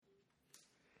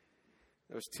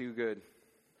That was too good.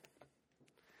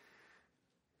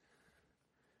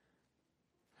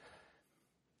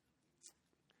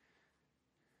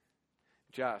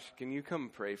 Josh, can you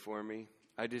come pray for me?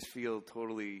 I just feel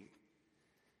totally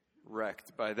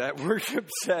wrecked by that worship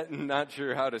set and not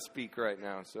sure how to speak right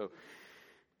now. So,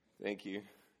 thank you.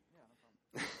 Yeah,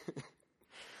 no problem.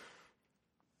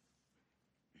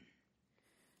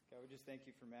 God, we just thank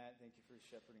you for Matt. Thank you for his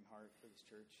shepherding heart for this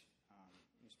church.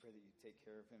 We just pray that you take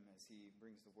care of him as he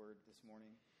brings the word this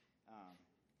morning,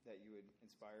 that you would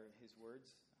inspire his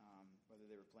words, whether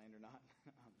they were planned or not,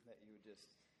 that you would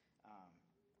just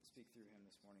speak through him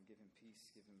this morning. Give him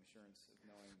peace, give him assurance of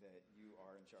knowing that you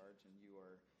are in charge and you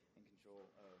are in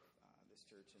control of this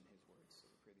church and his words. So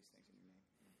we pray these things in your name.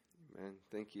 Man,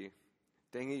 thank you.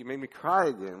 Dang it, you made me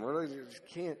cry again. What? I just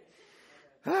can't.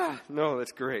 No,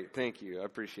 that's great. Thank you. I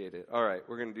appreciate it. All right,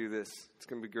 we're going to do this. It's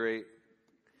going to be great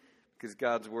because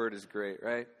God's word is great,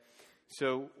 right?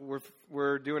 So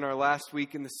we're doing our last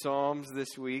week in the Psalms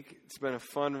this week. It's been a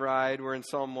fun ride. We're in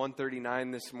Psalm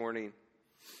 139 this morning.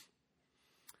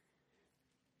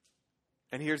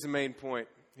 And here's the main point.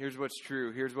 Here's what's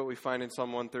true. Here's what we find in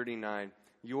Psalm 139.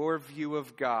 Your view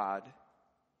of God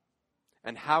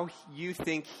and how you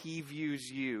think he views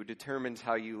you determines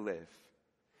how you live.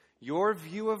 Your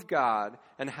view of God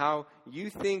and how you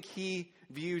think he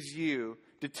views you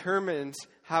determines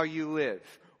how you live.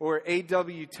 Or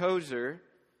A.W. Tozer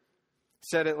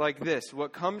said it like this: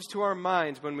 what comes to our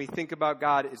minds when we think about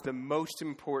God is the most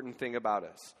important thing about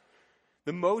us.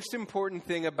 The most important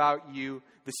thing about you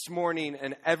this morning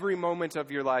and every moment of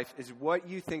your life is what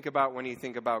you think about when you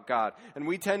think about God. And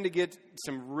we tend to get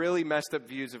some really messed up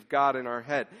views of God in our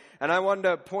head. And I wanted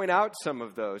to point out some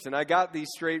of those. And I got these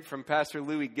straight from Pastor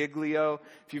Louis Giglio.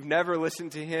 If you've never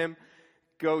listened to him,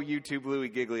 go YouTube Louis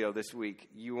Giglio this week.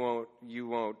 You won't,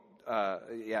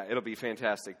 it'll be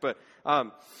fantastic. But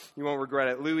you won't regret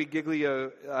it. Louis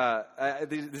Giglio,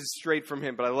 this is straight from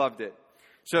him, but I loved it.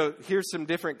 So here's some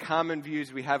different common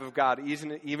views we have of God,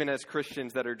 even as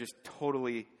Christians, that are just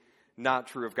totally not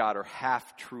true of God or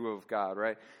half true of God,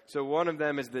 right? So one of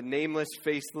them is the nameless,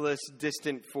 faceless,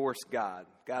 distant force God.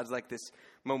 God's like this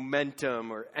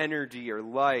momentum or energy or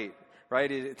light,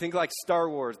 right? Think like Star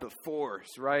Wars, the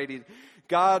Force, right?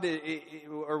 God,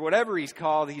 or whatever he's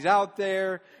called, he's out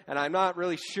there, and I'm not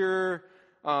really sure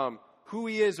who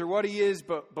he is or what he is,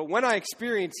 but when I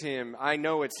experience him, I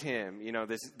know it's him,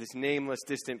 this nameless,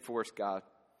 distant force God.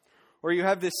 Or you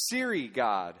have this Siri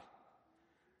God.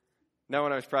 Now,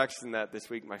 when I was practicing that this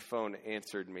week, my phone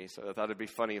answered me, so I thought it'd be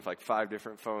funny if 5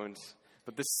 different phones.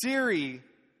 But the Siri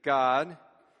God,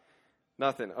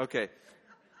 nothing. Okay.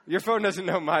 Your phone doesn't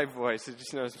know my voice. It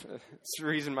just knows it's the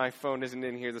reason my phone isn't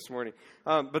in here this morning.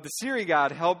 But the Siri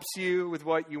God helps you with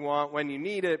what you want when you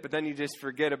need it, but then you just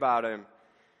forget about him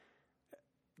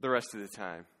the rest of the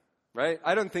time, right?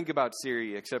 I don't think about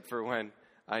Siri except for when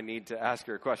I need to ask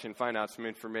her a question, find out some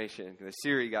information. The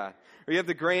Siri God. Or you have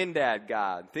the granddad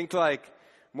God. Think like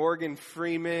Morgan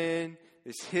Freeman,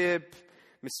 this hip,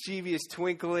 mischievous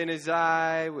twinkle in his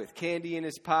eye with candy in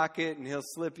his pocket, and he'll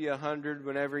slip you 100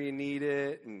 whenever you need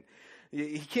it. And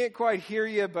he can't quite hear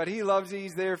you, but he loves you.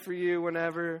 He's there for you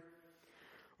whenever.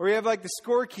 Or you have like the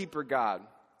scorekeeper God.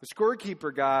 The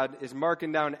scorekeeper God is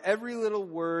marking down every little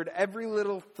word, every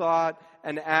little thought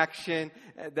and action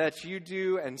that you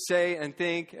do and say and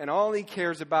think, and all he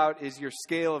cares about is your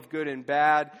scale of good and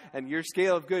bad, and your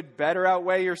scale of good better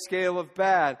outweigh your scale of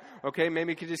bad. Okay,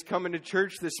 maybe you could just come into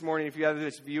church this morning if you have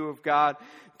this view of God.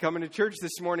 Coming to church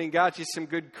this morning got you some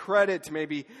good credit to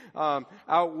maybe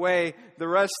outweigh the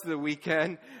rest of the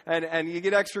weekend. And you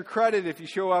get extra credit if you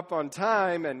show up on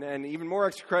time, and even more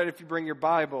extra credit if you bring your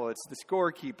Bible. It's the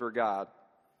scorekeeper God.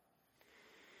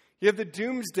 You have the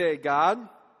doomsday God.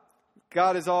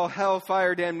 God is all hell,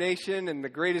 fire, damnation, and the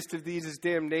greatest of these is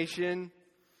damnation.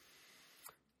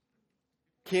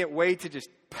 Can't wait to just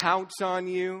pounce on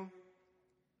you.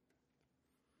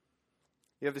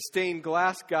 You have the stained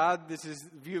glass God. This is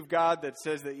the view of God that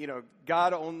says that,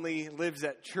 God only lives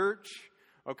at church.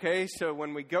 Okay, so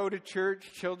when we go to church,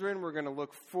 children, we're going to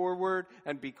look forward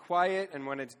and be quiet. And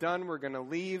when it's done, we're going to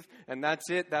leave. And that's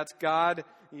it. That's God.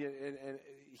 And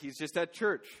he's just at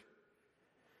church.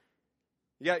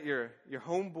 You got your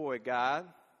homeboy God.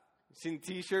 You seen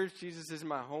the t-shirts? Jesus is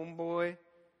my homeboy.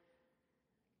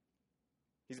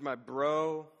 He's my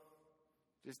bro.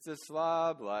 Just a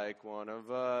slob like one of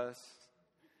us.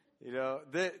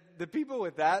 The people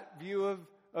with that view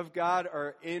of God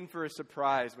are in for a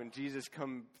surprise when Jesus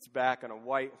comes back on a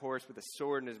white horse with a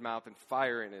sword in his mouth and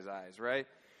fire in his eyes, right?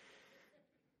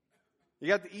 You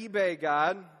got the eBay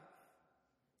God.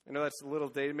 I know that's a little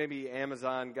dated. Maybe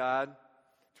Amazon God.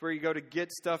 It's where you go to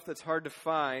get stuff that's hard to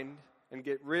find and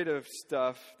get rid of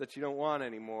stuff that you don't want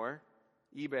anymore.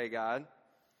 eBay God.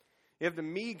 You have the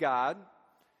me God.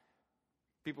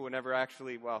 People would never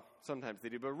actually, well, sometimes they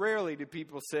do, but rarely do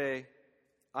people say,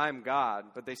 I'm God.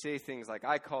 But they say things like,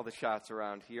 I call the shots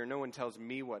around here. No one tells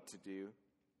me what to do.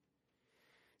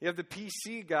 You have the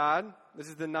PC God. This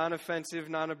is the non-offensive,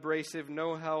 non-abrasive,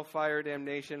 no hellfire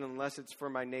damnation unless it's for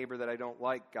my neighbor that I don't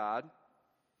like God.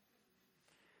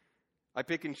 I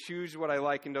pick and choose what I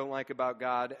like and don't like about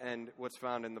God and what's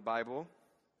found in the Bible.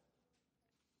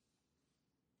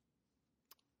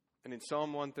 And in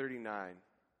Psalm 139,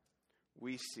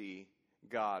 we see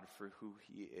God for who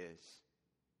he is.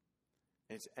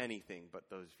 And it's anything but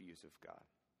those views of God.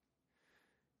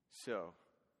 So,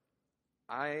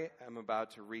 I am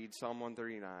about to read Psalm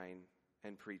 139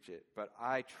 and preach it, but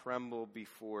I tremble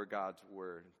before God's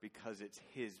word because it's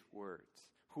his words.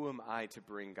 Who am I to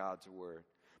bring God's word?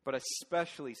 But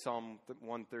especially Psalm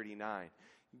 139.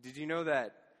 Did you know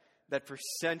that for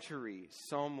centuries,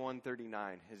 Psalm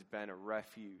 139 has been a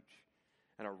refuge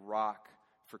and a rock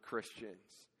for Christians?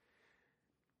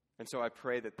 And so I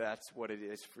pray that that's what it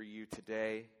is for you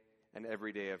today and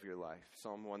every day of your life.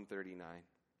 Psalm 139.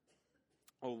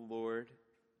 O Lord,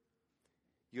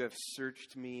 you have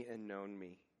searched me and known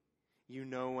me. You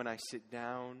know when I sit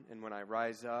down and when I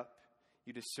rise up.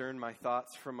 You discern my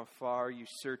thoughts from afar. You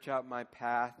search out my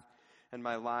path and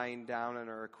my lying down and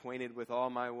are acquainted with all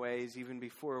my ways. Even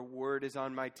before a word is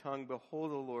on my tongue,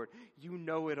 behold, O Lord, you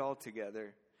know it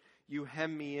altogether. You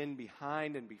hem me in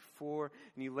behind and before,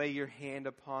 and you lay your hand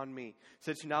upon me.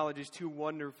 Such knowledge is too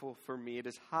wonderful for me. It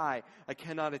is high. I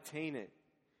cannot attain it.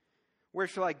 Where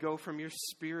shall I go from your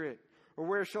spirit? Or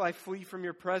where shall I flee from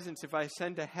your presence? If I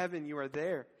ascend to heaven, you are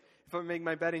there. If I make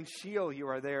my bed in Sheol, you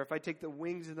are there. If I take the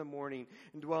wings of the morning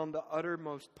and dwell in the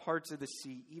uttermost parts of the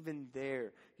sea, even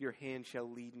there your hand shall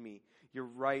lead me. Your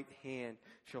right hand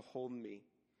shall hold me.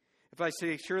 If I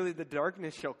say, surely the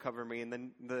darkness shall cover me,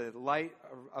 and the light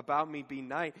about me be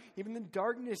night, even the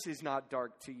darkness is not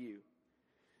dark to you.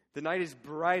 The night is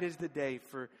bright as the day,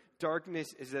 for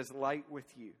darkness is as light with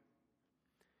you.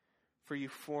 For you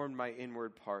formed my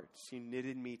inward parts. You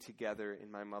knitted me together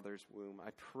in my mother's womb.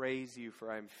 I praise you,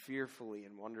 for I am fearfully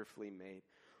and wonderfully made.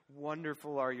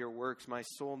 Wonderful are your works. My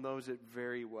soul knows it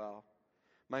very well.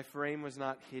 My frame was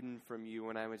not hidden from you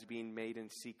when I was being made in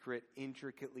secret,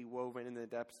 intricately woven in the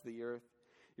depths of the earth.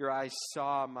 Your eyes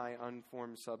saw my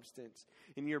unformed substance.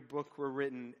 In your book were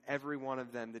written, every one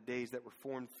of them, the days that were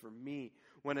formed for me,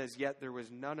 when as yet there was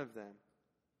none of them.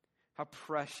 How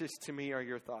precious to me are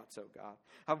your thoughts, O God.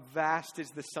 How vast is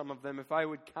the sum of them. If I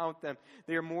would count them,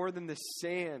 they are more than the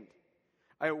sand.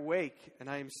 I awake, and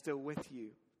I am still with you.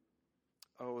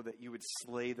 Oh, that you would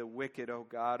slay the wicked, O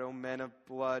God. O men of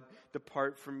blood,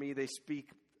 depart from me. They speak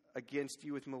against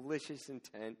you with malicious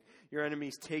intent. Your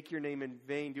enemies take your name in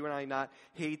vain. Do I not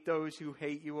hate those who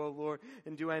hate you, O Lord?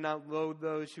 And do I not loathe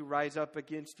those who rise up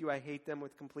against you? I hate them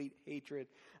with complete hatred.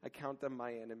 I count them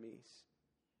my enemies.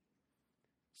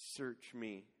 Search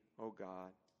me, O God,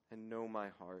 and know my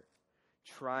heart.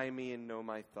 Try me and know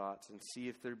my thoughts, and see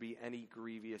if there be any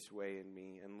grievous way in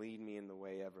me, and lead me in the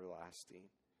way everlasting.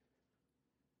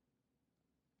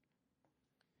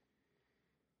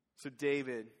 So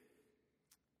David,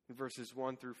 in verses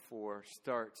 1 through 4,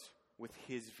 starts with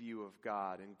his view of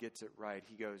God and gets it right.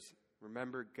 He goes,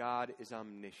 remember, God is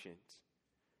omniscient.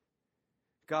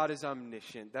 God is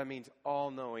omniscient. That means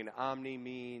all-knowing. Omni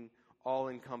mean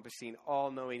all-encompassing,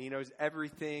 all-knowing. He knows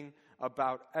everything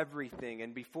about everything.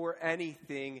 And before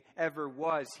anything ever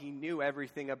was, he knew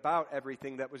everything about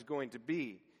everything that was going to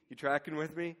be. You tracking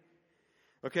with me?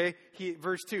 Okay?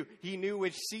 Verse 2, he knew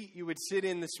which seat you would sit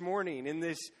in this morning in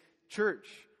this church.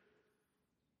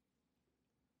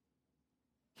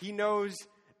 He knows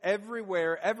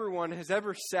everywhere everyone has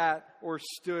ever sat or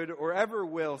stood or ever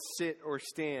will sit or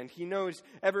stand. He knows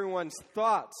everyone's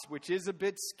thoughts, which is a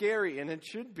bit scary, and it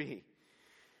should be.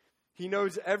 He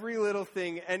knows every little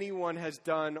thing anyone has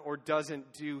done or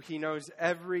doesn't do. He knows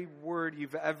every word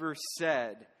you've ever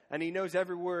said. And he knows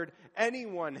every word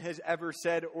anyone has ever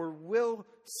said or will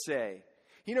say.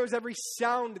 He knows every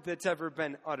sound that's ever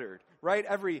been uttered, right?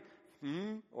 Every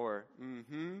or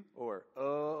or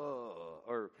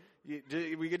or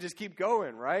we could just keep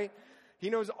going, right? He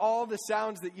knows all the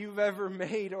sounds that you've ever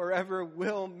made or ever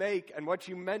will make and what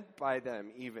you meant by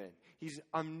them even. He's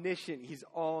omniscient. He's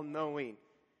all-knowing.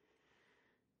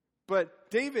 But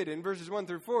David, in verses 1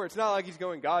 through 4, it's not like he's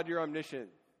going, God, you're omniscient.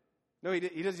 No, he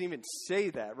doesn't even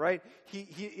say that, right?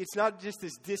 It's not just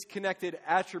this disconnected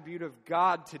attribute of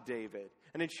God to David.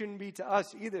 And it shouldn't be to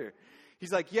us either.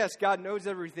 He's like, yes, God knows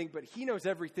everything, but he knows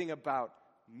everything about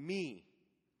me.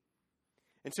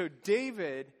 And so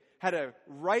David had a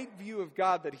right view of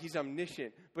God, that he's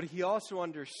omniscient, but he also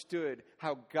understood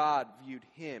how God viewed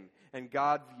him, and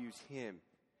God views him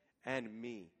and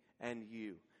me and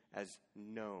you as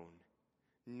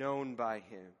known by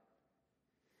him.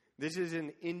 This is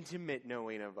an intimate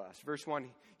knowing of us. Verse 1,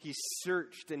 he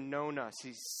searched and known us.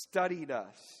 He studied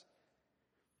us.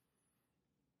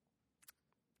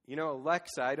 You know,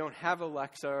 Alexa, I don't have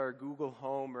Alexa or Google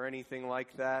Home or anything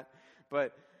like that,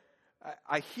 but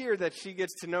I hear that she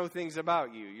gets to know things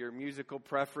about you, your musical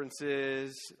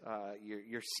preferences,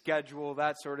 your schedule,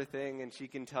 that sort of thing, and she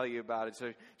can tell you about it.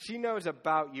 So she knows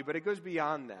about you, but it goes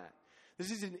beyond that. This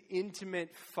is an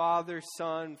intimate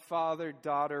father-son,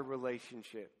 father-daughter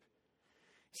relationship.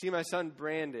 See, my son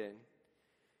Brandon,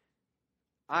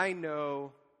 I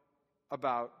know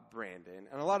about Brandon,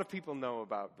 and a lot of people know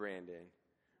about Brandon,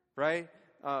 right?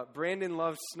 Brandon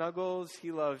loves snuggles.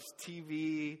 He loves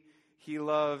TV. He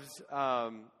loves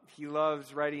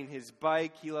riding his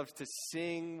bike. He loves to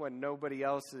sing when nobody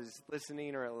else is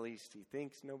listening, or at least he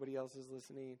thinks nobody else is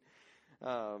listening.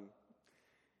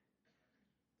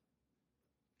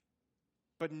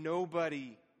 But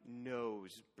nobody knows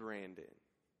Brandon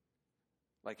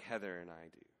like Heather and I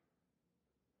do.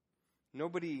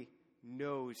 Nobody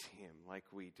knows him like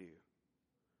we do.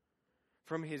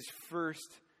 From his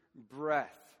first breath,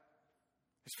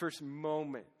 his first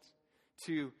moment,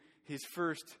 to his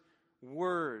first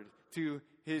word, to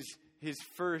his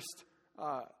first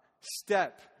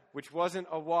step, which wasn't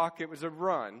a walk, it was a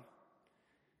run.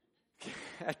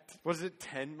 Was it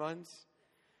 10 months?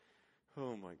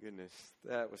 Oh my goodness,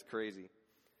 that was crazy.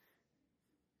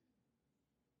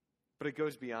 But it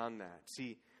goes beyond that.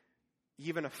 See,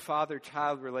 even a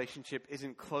father-child relationship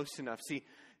isn't close enough. See,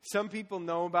 some people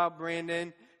know about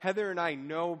Brandon. Heather and I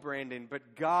know Brandon,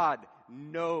 but God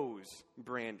knows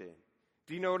Brandon.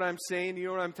 Do you know what I'm saying? Do you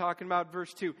know what I'm talking about?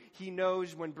 Verse 2, he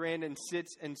knows when Brandon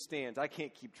sits and stands. I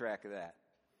can't keep track of that.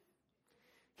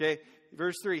 Okay,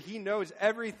 verse 3, he knows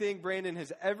everything Brandon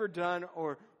has ever done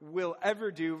or will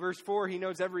ever do. Verse 4, he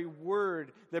knows every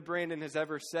word that Brandon has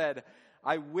ever said.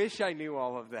 I wish I knew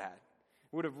all of that.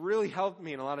 It would have really helped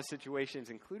me in a lot of situations,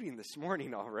 including this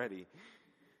morning already.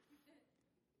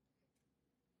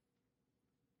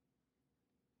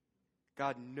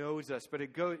 God knows us, but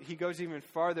he goes even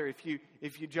farther. If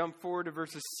you jump forward to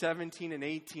verses 17 and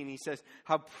 18, he says,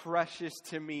 how precious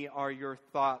to me are your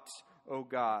thoughts, O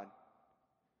God.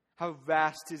 How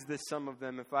vast is the sum of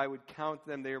them. If I would count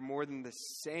them, they are more than the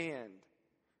sand.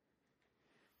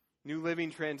 New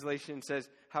Living Translation says,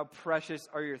 how precious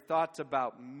are your thoughts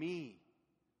about me.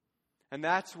 And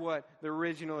that's what the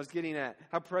original is getting at.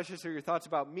 How precious are your thoughts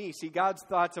about me? See, God's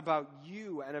thoughts about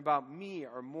you and about me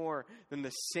are more than the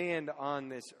sand on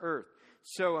this earth.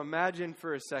 So imagine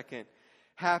for a second,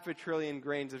 500 billion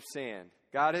grains of sand.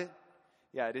 Got it?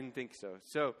 Yeah, I didn't think so.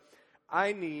 So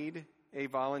I need a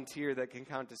volunteer that can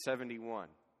count to 71.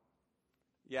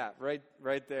 Yeah, right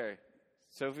there.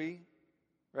 Sophie,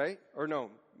 right? Or no,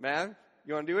 Matt,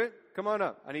 you want to do it? Come on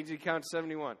up. I need you to count to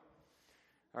 71.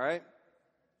 All right?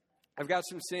 I've got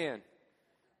some sand.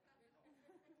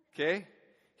 Okay?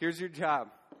 Here's your job.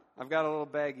 I've got a little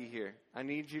baggie here. I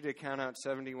need you to count out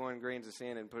 71 grains of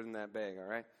sand and put it in that bag, all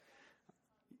right?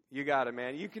 You got it,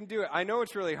 man. You can do it. I know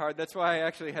it's really hard. That's why I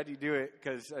actually had you do it,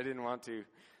 because I didn't want to.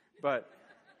 But,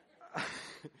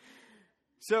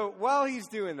 so while he's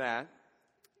doing that,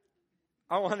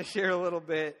 I want to share a little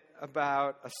bit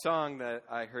about a song that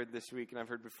I heard this week and I've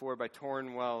heard before by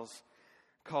Torrin Wells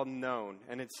called Known.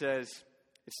 And it says,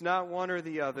 it's not one or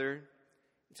the other.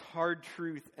 It's hard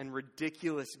truth and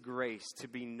ridiculous grace to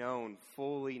be known,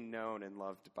 fully known and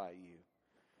loved by you.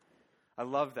 I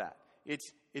love that.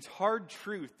 It's hard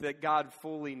truth that God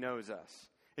fully knows us.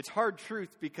 It's hard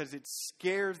truth because it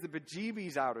scares the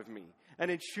bejeebies out of me. And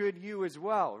it should you as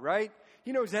well, right?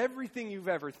 He knows everything you've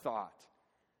ever thought.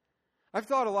 I've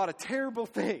thought a lot of terrible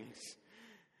things,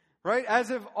 right? As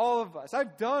have all of us.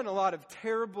 I've done a lot of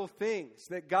terrible things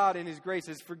that God in His grace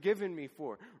has forgiven me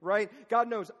for, right? God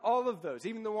knows all of those,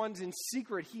 even the ones in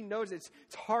secret. He knows it's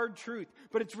hard truth,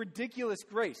 but it's ridiculous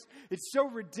grace. It's so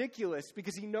ridiculous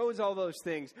because He knows all those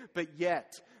things, but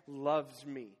yet loves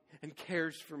me and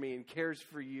cares for me and cares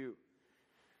for you.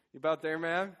 You about there,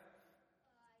 man?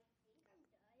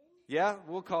 Yeah,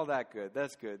 we'll call that good.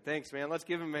 That's good. Thanks, man. Let's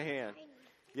give him a hand.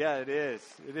 Yeah, it is.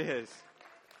 It is.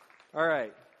 All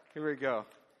right. Here we go.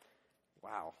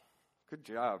 Wow. Good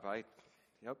job.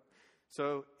 Yep.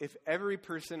 So if every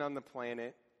person on the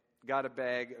planet got a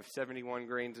bag of 71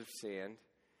 grains of sand,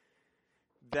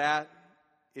 that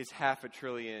is 500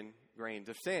 billion grains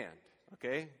of sand.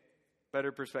 Okay?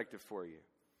 Better perspective for you.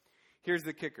 Here's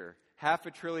the kicker.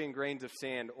 500 billion grains of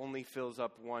sand only fills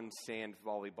up one sand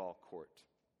volleyball court.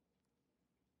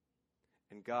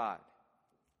 And God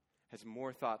has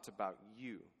more thoughts about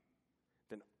you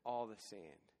than all the sand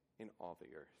in all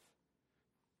the earth.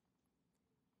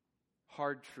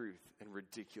 Hard truth and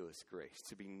ridiculous grace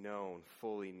to be known,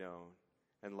 fully known,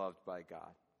 and loved by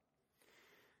God.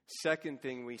 Second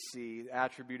thing we see, the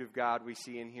attribute of God we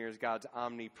see in here is God's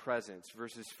omnipresence,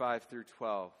 verses 5 through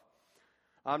 12.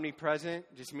 Omnipresent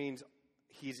just means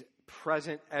he's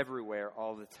present everywhere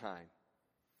all the time.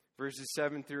 Verses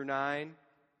 7 through 9,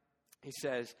 he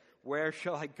says, "Where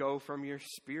shall I go from your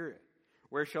spirit?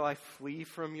 Where shall I flee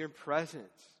from your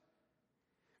presence?"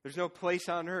 There's no place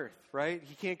on earth, right?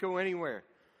 He can't go anywhere.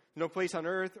 No place on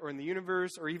earth or in the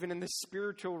universe or even in the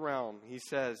spiritual realm, he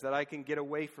says, that I can get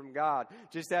away from God.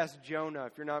 Just ask Jonah.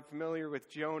 If you're not familiar with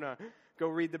Jonah, go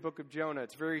read the book of Jonah.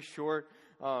 It's very short,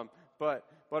 but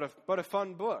a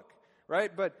fun book,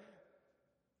 right? But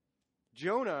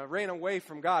Jonah ran away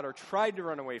from God, or tried to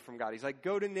run away from God. He's like,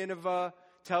 go to Nineveh,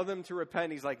 tell them to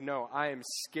repent. He's like, no, I am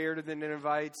scared of the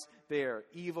Ninevites. They are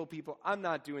evil people. I'm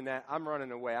not doing that. I'm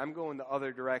running away. I'm going the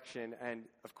other direction. And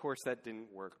of course that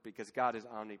didn't work because God is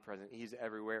omnipresent. He's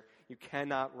everywhere. You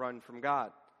cannot run from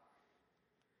God.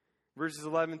 Verses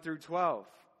 11 through 12.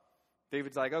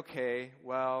 David's like, okay,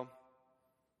 well,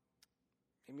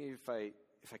 maybe if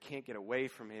I can't get away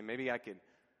from him, maybe I could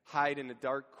hide in a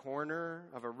dark corner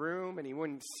of a room and he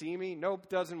wouldn't see me. Nope,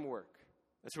 doesn't work.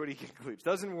 That's what he concludes.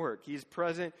 Doesn't work. He's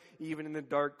present even in the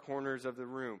dark corners of the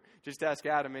room. Just ask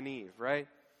Adam and Eve, right?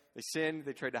 They sinned.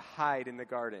 They tried to hide in the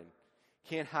garden.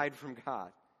 Can't hide from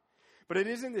God. But it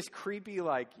isn't this creepy,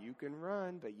 like, you can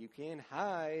run, but you can't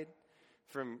hide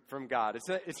from God.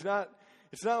 It's not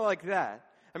like that.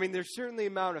 I mean, there's certainly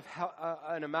an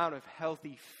amount of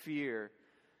healthy fear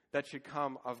that should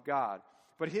come of God.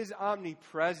 But his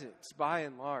omnipresence, by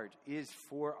and large, is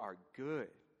for our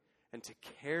good and to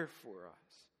care for us.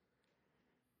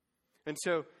 And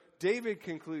so David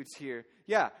concludes here,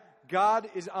 yeah, God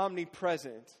is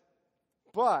omnipresent,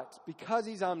 but because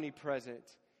he's omnipresent,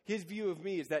 his view of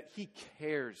me is that he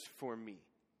cares for me.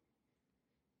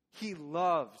 He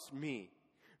loves me.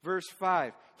 Verse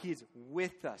 5, he is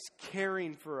with us,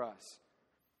 caring for us.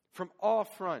 From all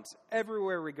fronts,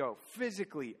 everywhere we go,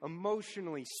 physically,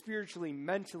 emotionally, spiritually,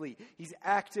 mentally, he's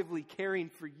actively caring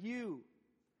for you.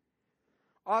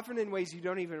 Often in ways you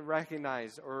don't even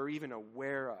recognize or are even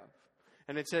aware of.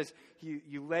 And it says,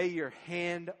 you lay your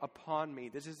hand upon me.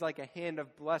 This is like a hand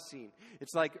of blessing.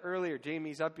 It's like earlier,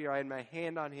 Jamie's up here. I had my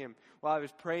hand on him while I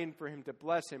was praying for him to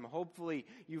bless him. Hopefully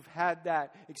you've had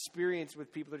that experience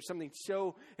with people. There's something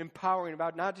so empowering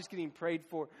about not just getting prayed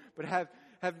for, but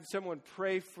having someone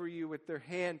pray for you with their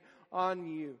hand on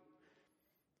you.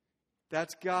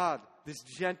 That's God, this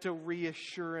gentle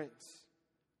reassurance.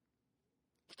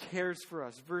 He cares for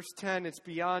us. Verse 10, it's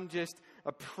beyond just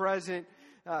a present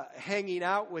hanging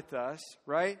out with us,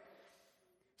 right?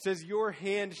 It says, your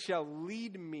hand shall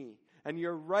lead me, and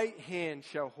your right hand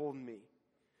shall hold me.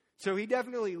 So he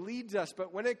definitely leads us,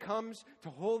 but when it comes to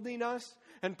holding us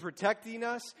and protecting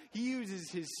us, he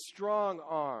uses his strong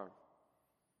arm.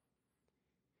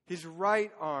 His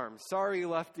right arm. Sorry,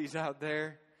 lefties out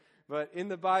there, but in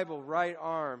the Bible, right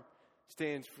arm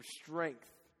stands for strength.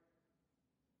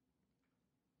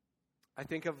 I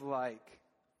think of like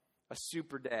a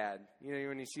super dad. You know,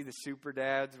 when you see the super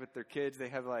dads with their kids, they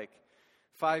have like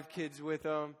 5 kids with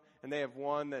them, and they have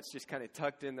one that's just kind of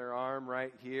tucked in their arm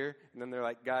right here, and then they're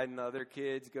like guiding the other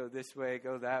kids, go this way,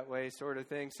 go that way, sort of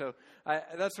thing. So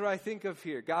that's what I think of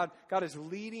here. God is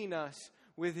leading us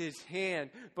with his hand,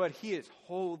 but he is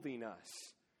holding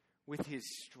us with his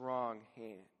strong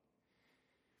hand.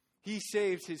 He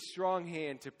saves his strong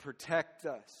hand to protect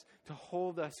us, to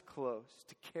hold us close,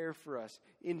 to care for us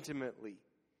intimately.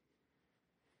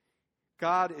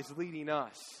 God is leading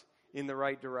us in the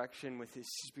right direction with his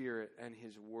Spirit and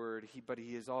his word, but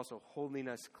he is also holding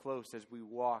us close as we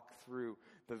walk through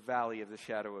the valley of the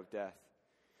shadow of death.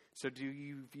 So do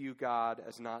you view God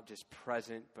as not just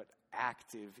present, but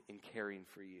active in caring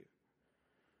for you?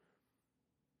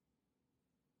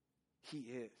 He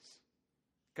is.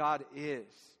 God is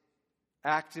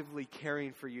actively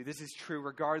caring for you. This is true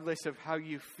regardless of how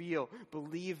you feel.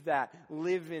 Believe that.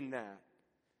 Live in that.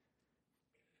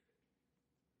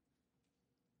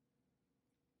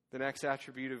 The next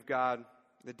attribute of God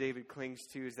that David clings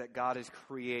to is that God is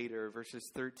creator, verses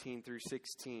 13 through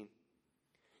 16.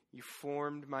 You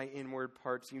formed my inward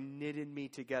parts. You knitted me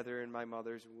together in my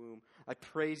mother's womb. I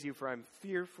praise you, for I am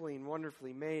fearfully and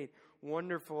wonderfully made.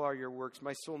 Wonderful are your works.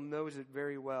 My soul knows it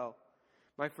very well.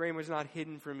 My frame was not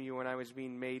hidden from you when I was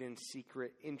being made in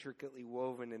secret, intricately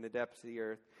woven in the depths of the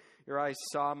earth. Your eyes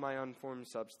saw my unformed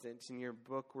substance. In your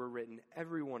book were written,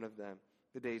 every one of them,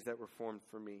 the days that were formed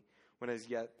for me, when as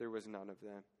yet there was none of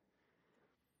them.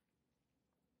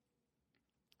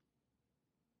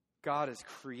 God is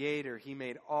creator. He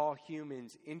made all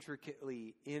humans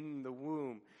intricately in the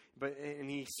womb. And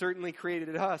he certainly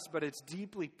created us, but it's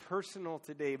deeply personal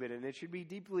to David, and it should be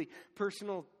deeply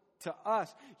personal to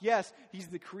us. Yes, he's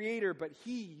the creator, but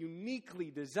he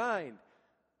uniquely designed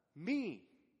me.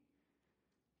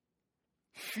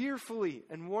 Fearfully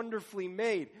and wonderfully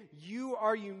made. You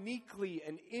are uniquely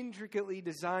and intricately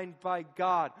designed by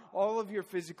God. All of your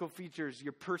physical features,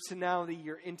 your personality,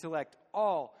 your intellect,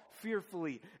 all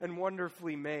fearfully and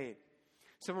wonderfully made.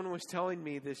 Someone was telling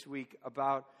me this week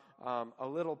about a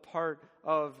little part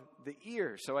of the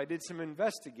ear. So I did some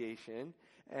investigation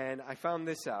and I found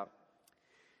this out.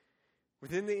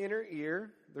 Within the inner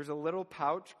ear, there's a little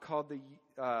pouch called the,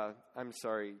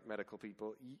 medical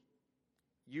people,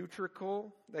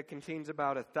 utricle that contains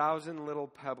about 1,000 little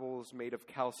pebbles made of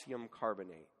calcium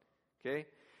carbonate. Okay?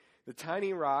 The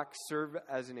tiny rocks serve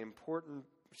an important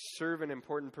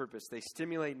purpose. They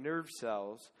stimulate nerve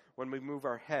cells when we move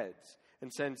our heads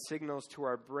and send signals to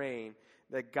our brain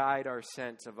that guide our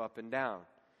sense of up and down.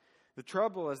 The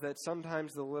trouble is that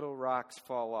sometimes the little rocks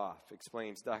fall off,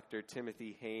 explains Dr.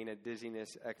 Timothy Hain, a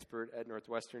dizziness expert at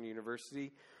Northwestern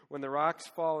University. When the rocks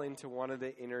fall into one of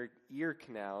the inner ear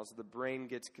canals, the brain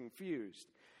gets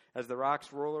confused. As the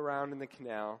rocks roll around in the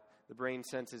canal, the brain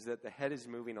senses that the head is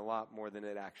moving a lot more than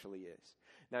it actually is.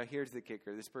 Now, here's the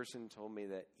kicker. This person told me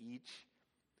that each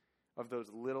of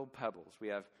those little pebbles, we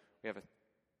have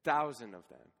 1,000 of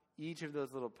them. Each of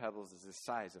those little pebbles is the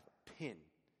size of a pin.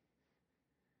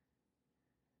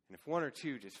 And if one or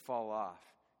two just fall off,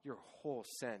 your whole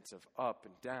sense of up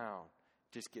and down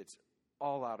just gets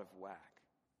all out of whack.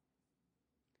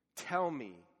 Tell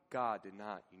me God did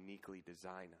not uniquely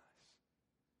design us.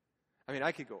 I mean,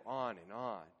 I could go on and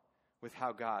on with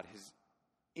how God has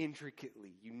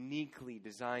intricately, uniquely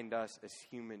designed us as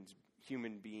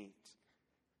human beings.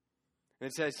 And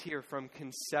it says here, from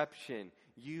conception,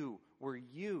 you were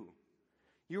you.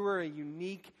 You were a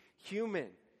unique human.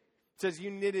 It says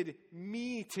you knitted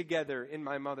me together in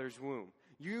my mother's womb.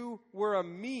 You were a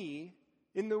me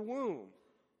in the womb.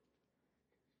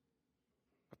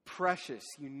 A precious,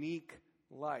 unique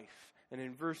life. And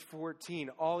in verse 14,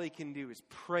 all he can do is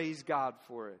praise God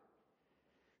for it.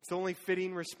 It's the only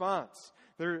fitting response.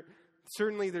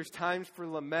 There's times for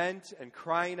lament and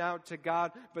crying out to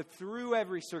God, but through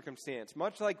every circumstance,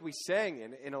 much like we sang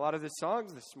in a lot of the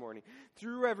songs this morning,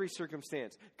 through every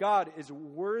circumstance, God is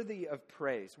worthy of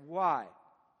praise. Why?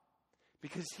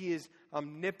 Because he is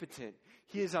omnipotent.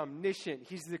 He is omniscient.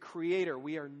 He's the creator.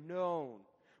 We are known.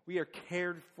 We are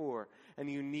cared for and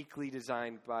uniquely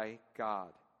designed by God.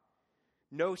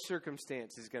 No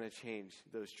circumstance is going to change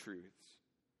those truths.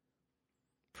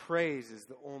 Praise is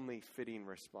the only fitting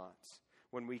response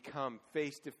when we come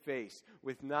face to face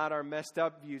with not our messed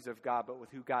up views of God, but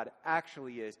with who God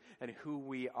actually is and who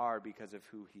we are because of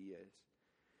who he is.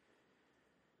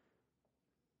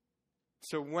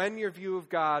 So when your view of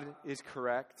God is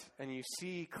correct and you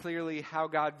see clearly how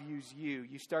God views you,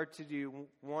 you start to do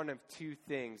one of two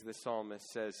things, the psalmist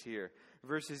says here.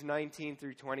 Verses 19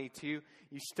 through 22,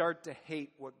 you start to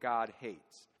hate what God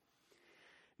hates.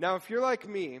 Now, if you're like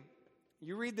me,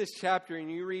 you read this chapter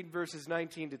and you read verses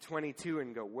 19 to 22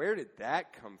 and go, where did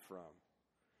that come from?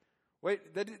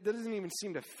 Wait, that doesn't even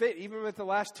seem to fit. Even with the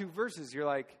last two verses, you're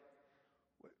like,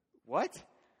 what?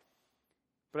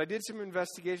 But I did some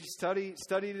investigation,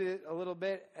 studied it a little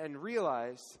bit, and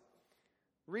realized,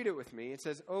 read it with me. It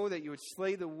says, oh, that you would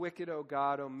slay the wicked, O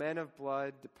God, O men of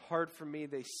blood, depart from me.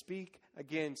 They speak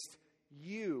against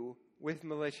you with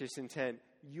malicious intent.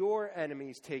 Your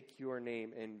enemies take your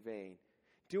name in vain.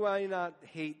 Do I not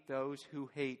hate those who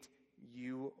hate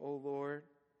you, O Lord?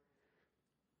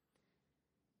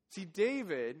 See,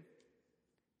 David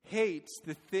hates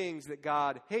the things that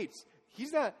God hates.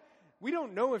 We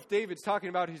don't know if David's talking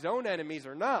about his own enemies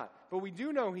or not, but we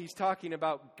do know he's talking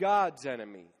about God's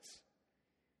enemies.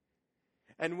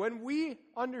 And when we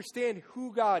understand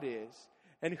who God is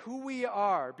and who we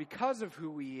are because of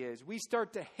who he is, we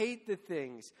start to hate the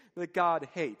things that God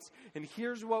hates. And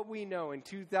here's what we know in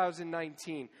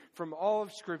 2019 from all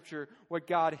of Scripture what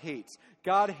God hates.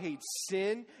 God hates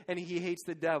sin and he hates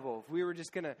the devil. If we were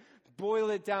just going to boil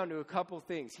it down to a couple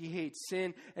things, he hates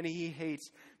sin and he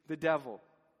hates the devil.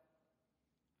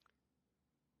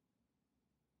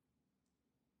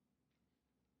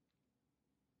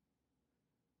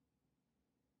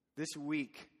 This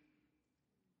week,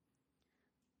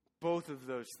 both of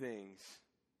those things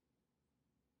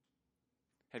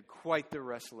had quite the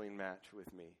wrestling match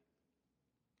with me.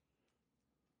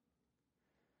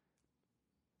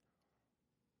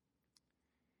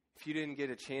 If you didn't get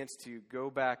a chance to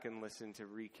go back and listen to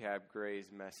Recap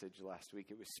Gray's message last week,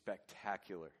 it was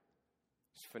spectacular.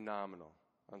 It was phenomenal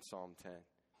on Psalm 10.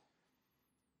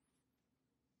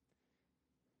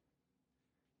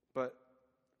 But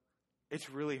it's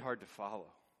really hard to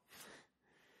follow,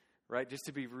 right? Just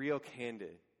to be real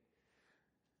candid.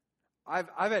 I've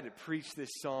had to preach this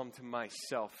psalm to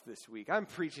myself this week. I'm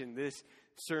preaching this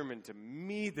sermon to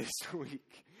me this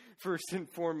week, first and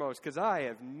foremost, because I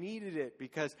have needed it.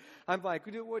 Because I'm like,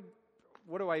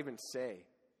 what do I even say?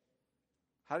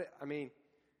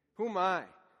 Who am I? I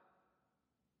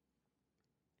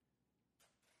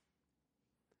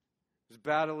was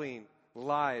battling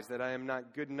lies that I am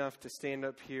not good enough to stand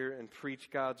up here and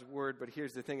preach God's word. But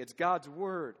here's the thing, it's God's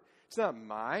word. It's not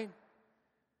mine.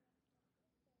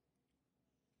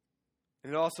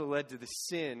 And it also led to the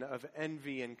sin of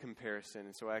envy and comparison.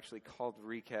 And so I actually called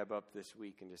Recap up this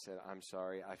week and just said, I'm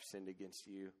sorry, I've sinned against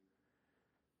you.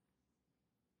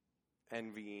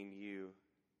 Envying you.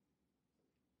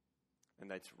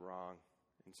 And that's wrong.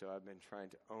 And so I've been trying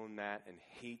to own that and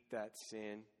hate that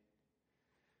sin.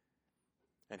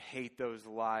 And hate those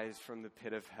lies from the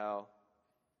pit of hell.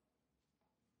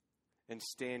 And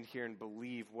stand here and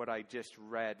believe what I just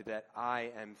read, that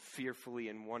I am fearfully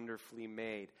and wonderfully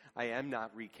made. I am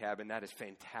not Recap, and that is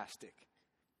fantastic.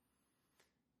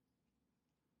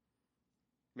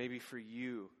 Maybe for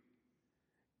you,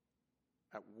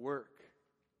 at work,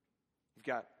 you've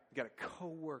got a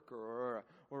coworker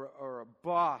or a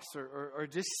boss or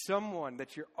just someone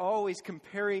that you're always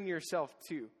comparing yourself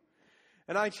to.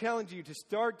 And I challenge you to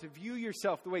start to view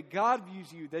yourself the way God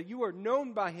views you, that you are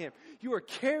known by Him, you are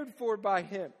cared for by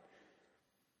Him,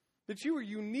 that you are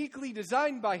uniquely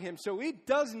designed by Him. So it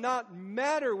does not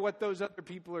matter what those other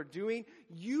people are doing.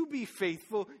 You be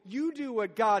faithful. You do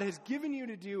what God has given you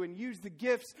to do and use the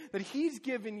gifts that He's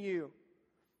given you.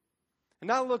 And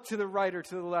not look to the right or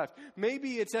to the left.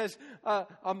 Maybe it's as a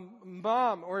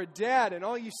mom or a dad, and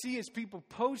all you see is people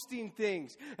posting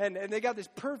things, and they got this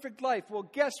perfect life. Well,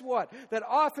 guess what? That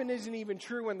often isn't even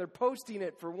true when they're posting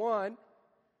it, for one.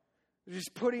 They're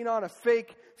just putting on a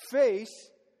fake face.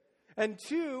 And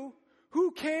two, who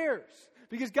cares?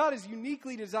 Because God has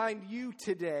uniquely designed you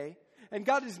today. And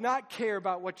God does not care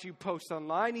about what you post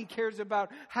online. He cares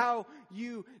about how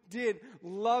you did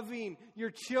loving your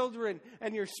children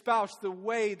and your spouse the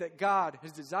way that God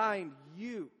has designed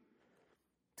you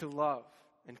to love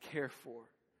and care for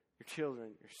your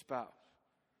children, your spouse.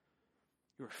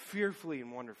 You are fearfully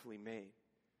and wonderfully made.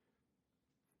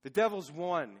 The devil's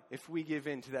won if we give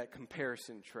in to that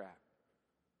comparison trap.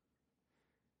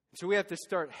 So we have to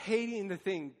start hating the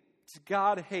things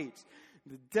God hates,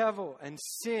 the devil and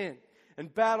sin,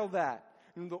 and battle that.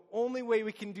 And the only way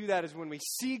we can do that is when we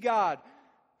see God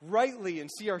rightly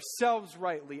and see ourselves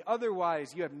rightly.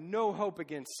 Otherwise, you have no hope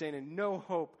against sin and no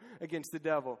hope against the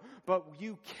devil. But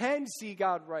you can see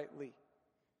God rightly.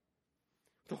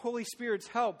 With the Holy Spirit's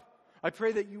help, I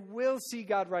pray that you will see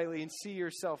God rightly and see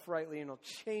yourself rightly, and it'll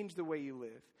change the way you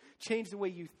live, change the way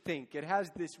you think. It has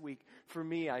this week for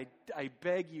me. I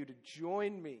beg you to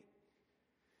join me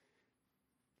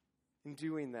in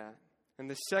doing that. And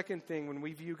the second thing, when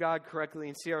we view God correctly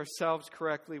and see ourselves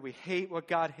correctly, we hate what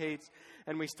God hates,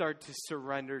 and we start to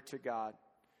surrender to God.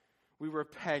 We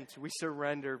repent, we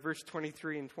surrender. Verse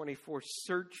 23 and 24,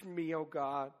 search me, O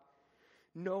God.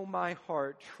 Know my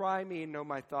heart, try me and know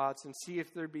my thoughts, and see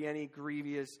if there be any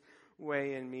grievous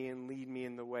way in me, and lead me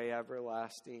in the way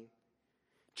everlasting.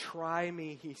 Try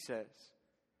me, he says.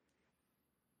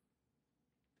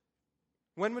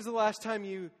 When was the last time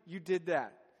you did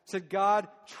that? Said, God,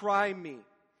 try me.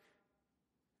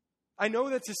 I know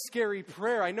that's a scary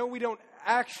prayer. I know we don't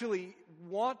actually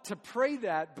want to pray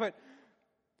that, but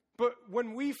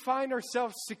when we find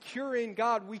ourselves secure in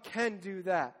God, we can do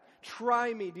that.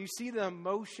 Try me. Do you see the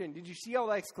emotion? Did you see all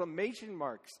the exclamation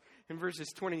marks in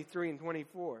verses 23 and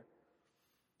 24?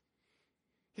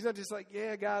 He's not just like,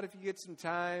 yeah, God, if you get some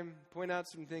time, point out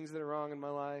some things that are wrong in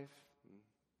my life.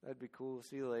 That'd be cool.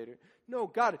 See you later. No,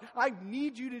 God, I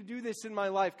need you to do this in my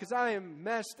life because I am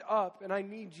messed up and I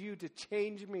need you to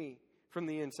change me from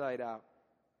the inside out.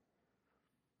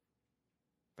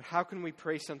 But how can we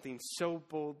pray something so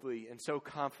boldly and so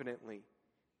confidently?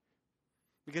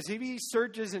 Because if he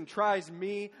searches and tries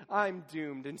me, I'm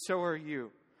doomed, and so are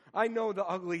you. I know the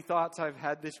ugly thoughts I've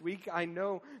had this week. I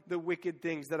know the wicked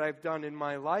things that I've done in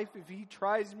my life. If he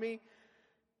tries me,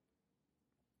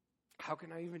 how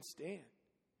can I even stand?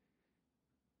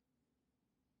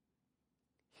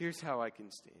 Here's how I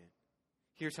can stand.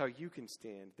 Here's how you can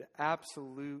stand. The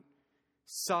absolute,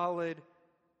 solid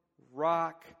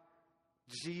rock,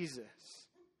 Jesus.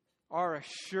 Our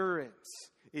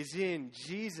assurance is in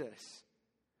Jesus.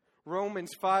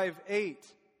 Romans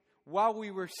 5:8. While we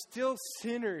were still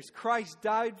sinners, Christ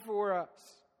died for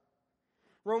us.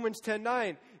 Romans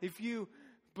 10:9. If you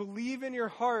believe in your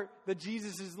heart that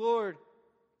Jesus is Lord,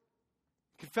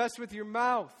 confess with your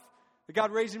mouth that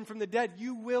God raised him from the dead,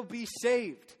 you will be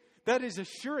saved. That is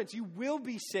assurance. You will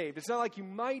be saved. It's not like you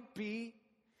might be.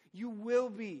 You will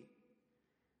be.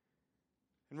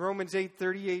 And Romans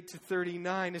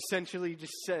 8:38-39 essentially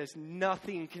just says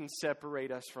nothing can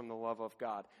separate us from the love of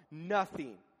God.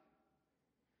 Nothing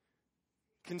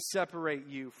can separate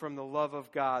you from the love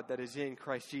of God that is in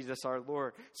Christ Jesus our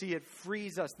Lord. See, it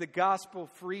frees us. The gospel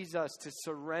frees us to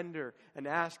surrender and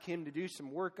ask him to do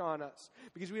some work on us.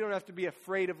 Because we don't have to be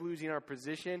afraid of losing our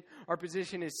position. Our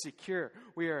position is secure.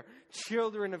 We are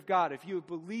children of God. If you have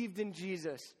believed in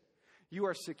Jesus, you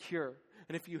are secure.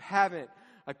 And if you haven't,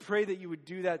 I pray that you would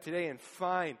do that today and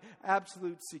find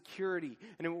absolute security.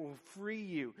 And it will free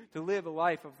you to live a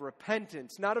life of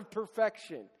repentance, not of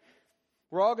perfection.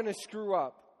 We're all going to screw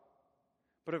up,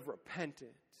 but of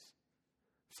repentance.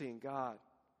 Saying, God,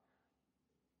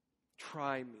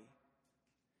 try me.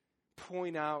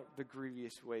 Point out the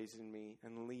grievous ways in me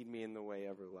and lead me in the way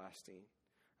everlasting.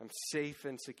 I'm safe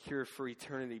and secure for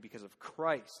eternity because of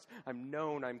Christ. I'm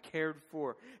known, I'm cared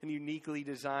for, and uniquely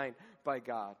designed by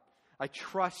God. I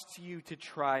trust you to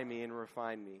try me and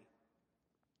refine me.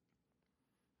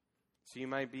 So you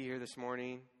might be here this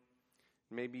morning.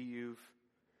 Maybe you've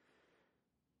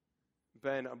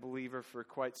been a believer for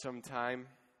quite some time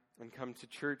and come to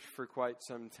church for quite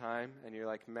some time, and you're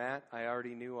like, Matt, I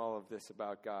already knew all of this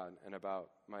about God and about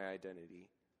my identity.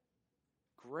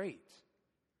 Great.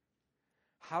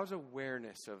 How's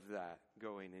awareness of that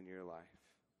going in your life?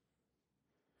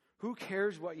 Who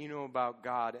cares what you know about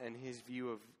God and his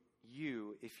view of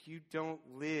you if you don't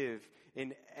live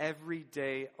in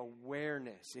everyday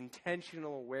awareness,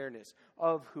 intentional awareness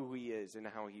of who he is and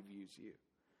how he views you?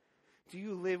 Do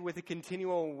you live with a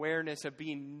continual awareness of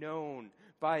being known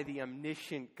by the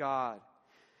omniscient God?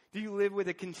 Do you live with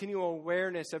a continual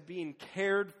awareness of being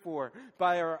cared for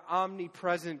by our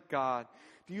omnipresent God?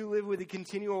 Do you live with a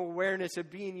continual awareness of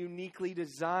being uniquely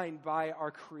designed by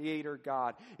our Creator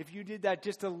God? If you did that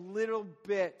just a little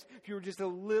bit, if you were just a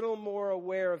little more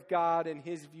aware of God and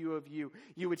his view of you,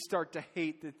 you would start to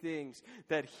hate the things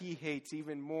that he hates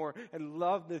even more and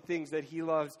love the things that he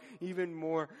loves even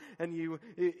more. And you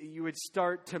would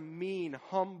start to mean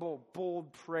humble,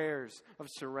 bold prayers of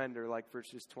surrender like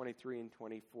verses 23 and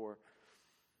 24.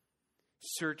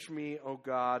 Search me, O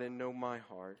God, and know my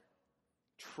heart.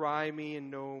 Try me and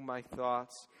know my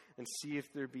thoughts, and see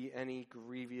if there be any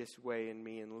grievous way in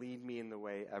me, and lead me in the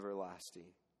way everlasting.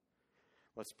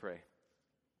 Let's pray.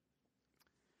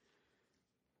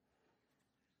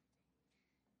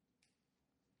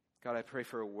 God, I pray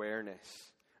for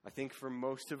awareness. I think for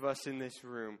most of us in this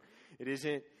room, it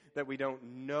isn't that we don't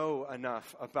know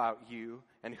enough about you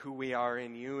and who we are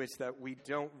in you. It's that we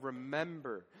don't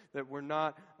remember, that we're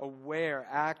not aware,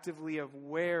 actively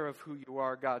aware of who you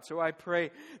are, God. So I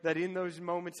pray that in those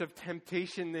moments of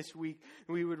temptation this week,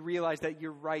 we would realize that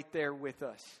you're right there with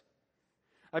us.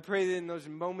 I pray that in those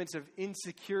moments of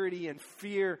insecurity and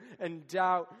fear and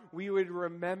doubt, we would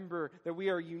remember that we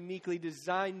are uniquely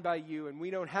designed by you and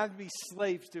we don't have to be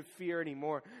slaves to fear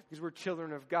anymore because we're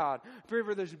children of God. I pray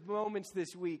for those moments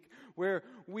this week where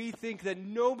we think that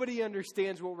nobody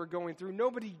understands what we're going through,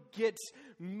 nobody gets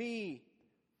me.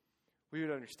 We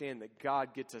would understand that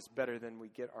God gets us better than we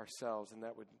get ourselves, and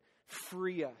that would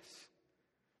free us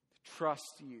to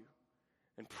trust you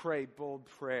and pray bold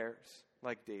prayers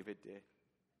like David did.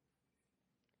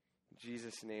 In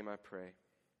Jesus' name I pray.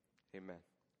 Amen.